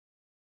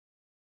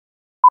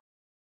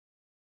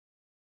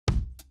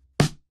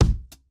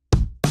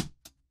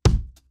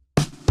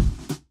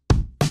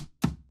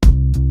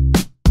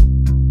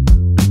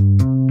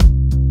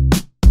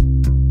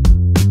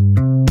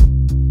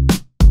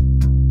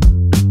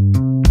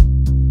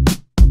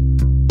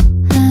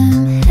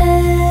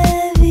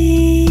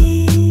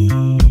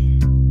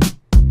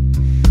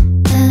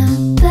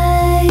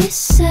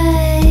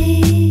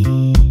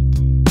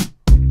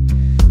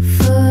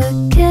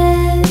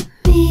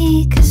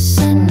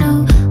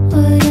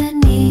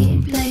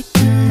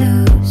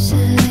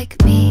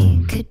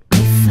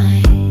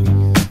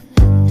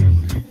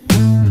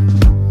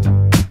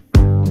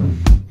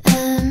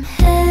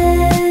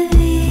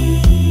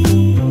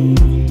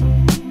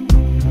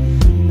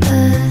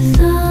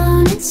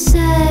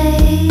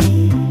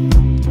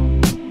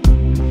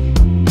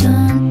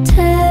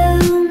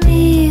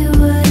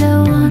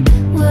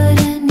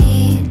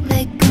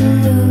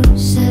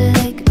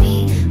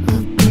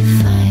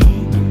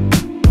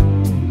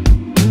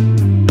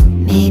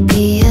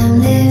Maybe I'm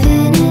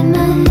living in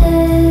my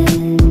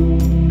head.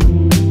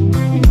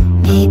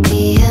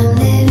 Maybe I'm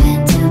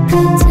living to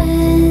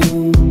pretend.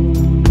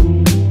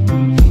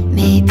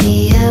 Maybe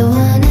I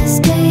wanna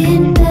stay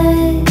in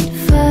bed,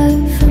 far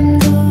from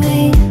the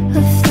weight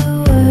of the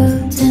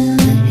world in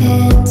my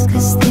hands,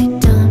 'cause they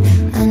don't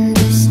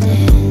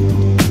understand.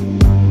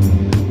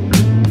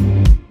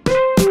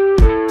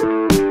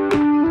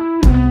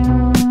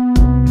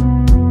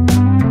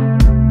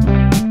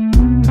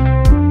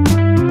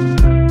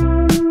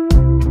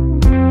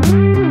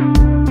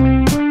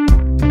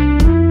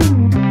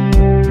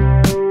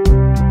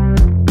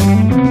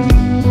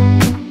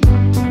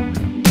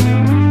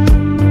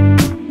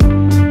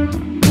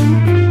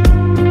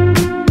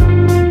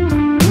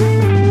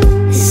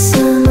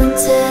 Someone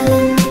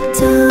telling me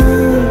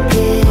don't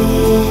get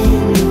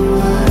in the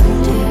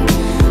water.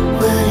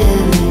 What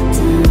have I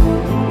done?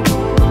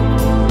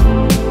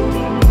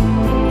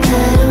 I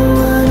don't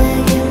wanna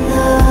get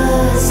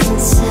lost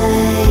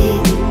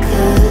inside the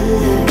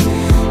color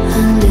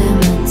under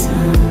my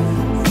tongue.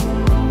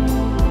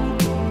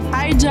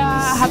 Hi Ja,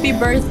 happy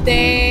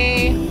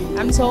birthday!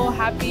 I'm so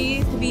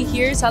happy to be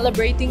here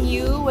celebrating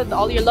you with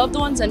all your loved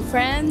ones and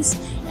friends.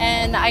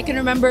 And I can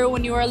remember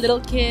when you were a little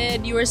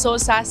kid, you were so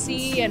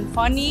sassy and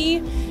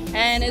funny.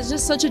 And it's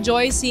just such a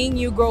joy seeing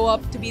you grow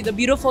up to be the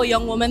beautiful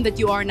young woman that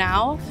you are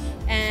now.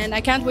 And I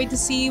can't wait to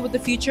see what the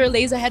future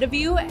lays ahead of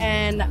you.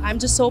 And I'm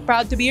just so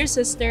proud to be your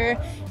sister.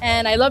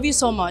 And I love you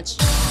so much.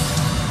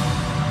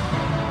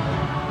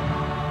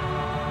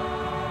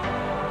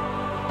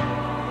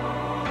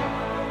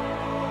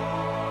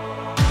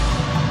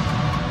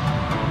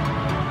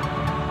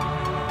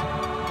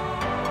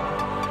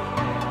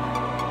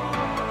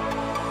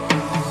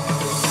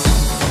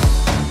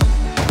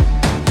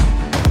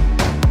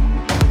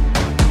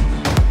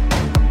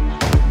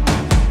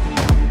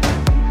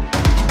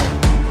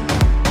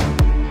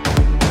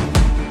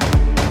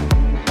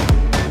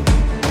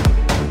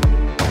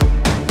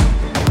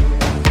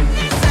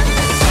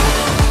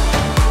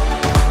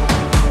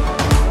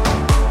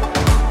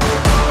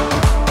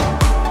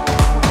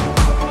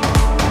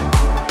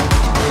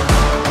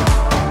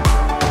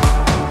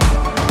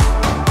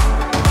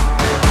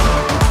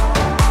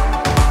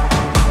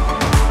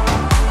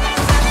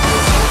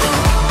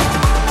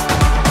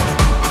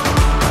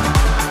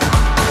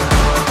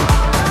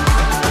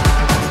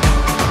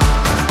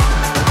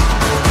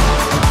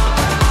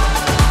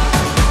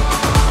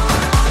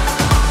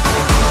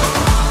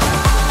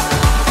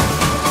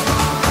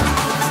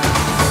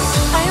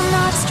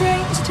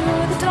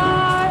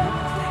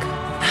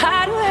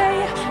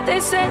 They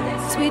say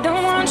we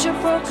don't want your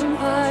broken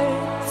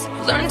parts.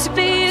 Learn to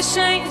be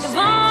ashamed of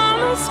all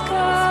the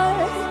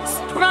scars.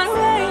 Run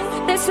away,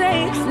 they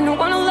say no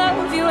one will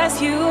love you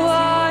as you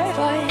are.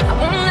 But I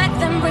won't let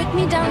them break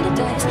me down to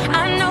dust.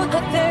 I know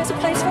that there's a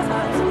place for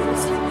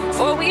us,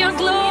 for we are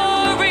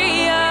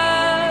glorious.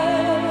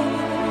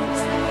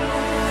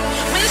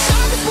 When the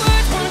sharpest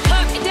words wanna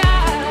cut me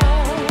down,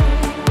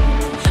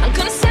 I'm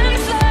gonna send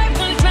the flag,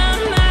 gonna drown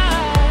them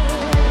out.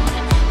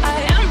 I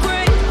am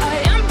brave, I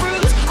am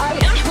bruised, I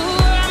am who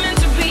I'm meant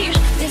to be.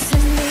 This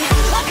is me.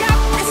 Look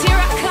out, 'cause here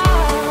I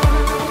come,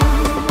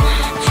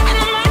 and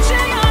I'm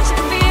marching on to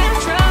the beat of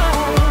drum.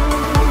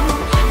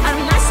 I'm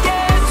not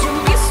scared to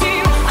miss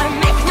you, I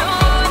make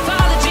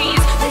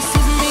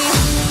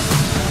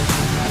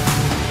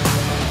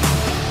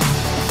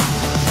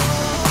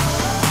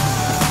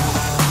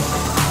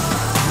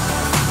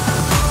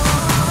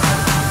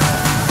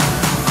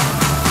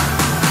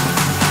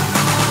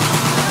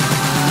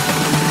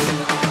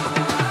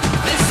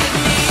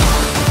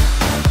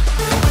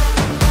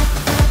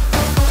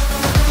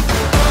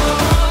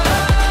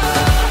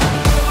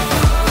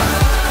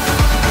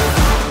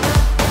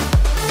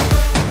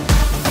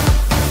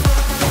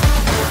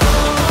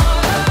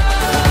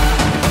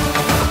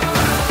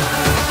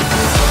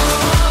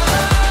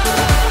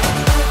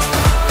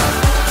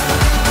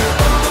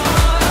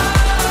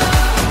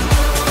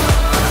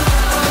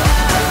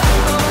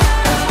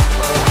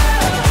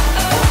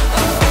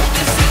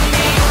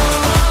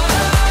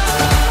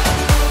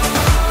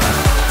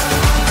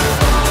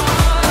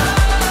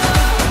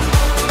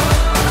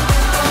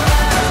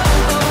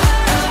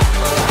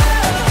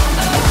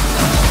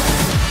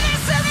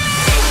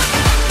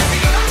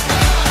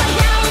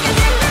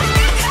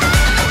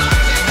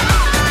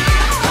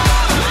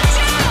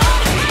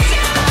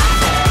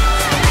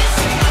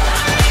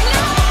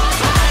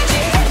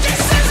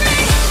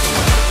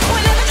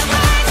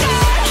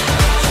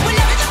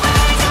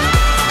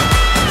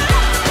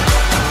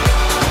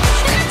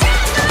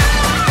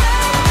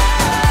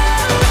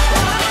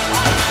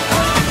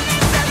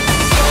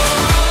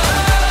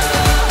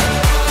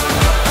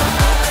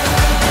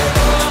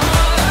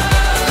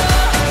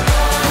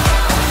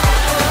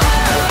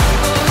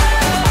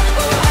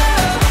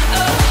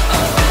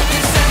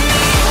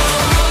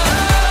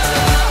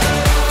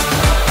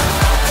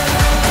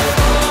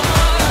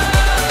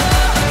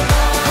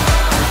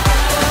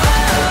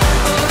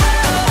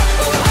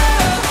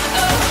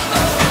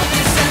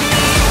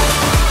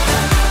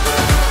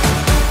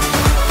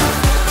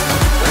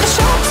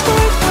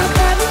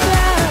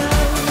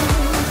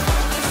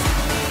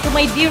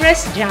my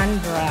dearest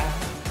Jandra,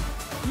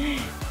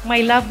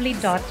 my lovely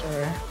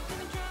daughter,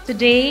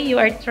 today you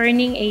are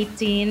turning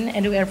 18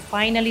 and we are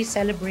finally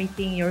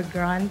celebrating your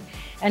grand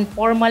and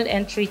formal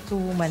entry to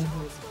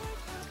womanhood.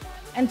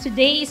 And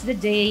today is the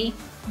day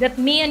that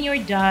me and your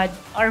dad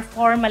are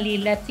formally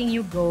letting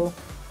you go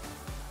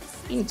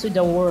into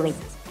the world.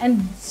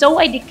 And so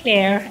I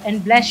declare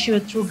and bless you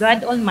through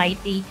God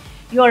Almighty,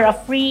 you are a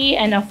free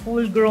and a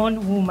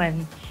full-grown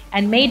woman.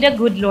 And may the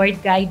good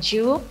Lord guide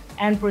you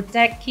and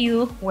protect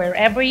you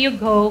wherever you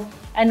go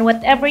and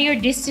whatever your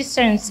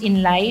decisions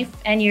in life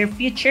and your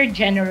future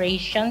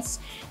generations,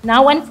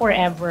 now and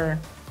forever.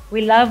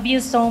 We love you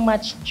so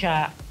much,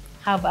 Ja.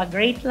 Have a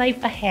great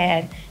life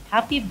ahead.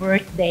 Happy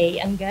birthday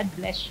and God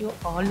bless you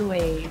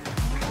always.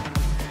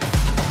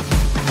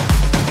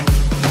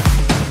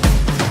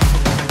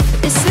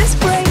 This is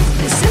brave,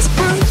 this is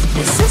brute,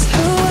 this is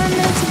who I'm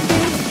meant to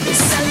be. This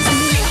is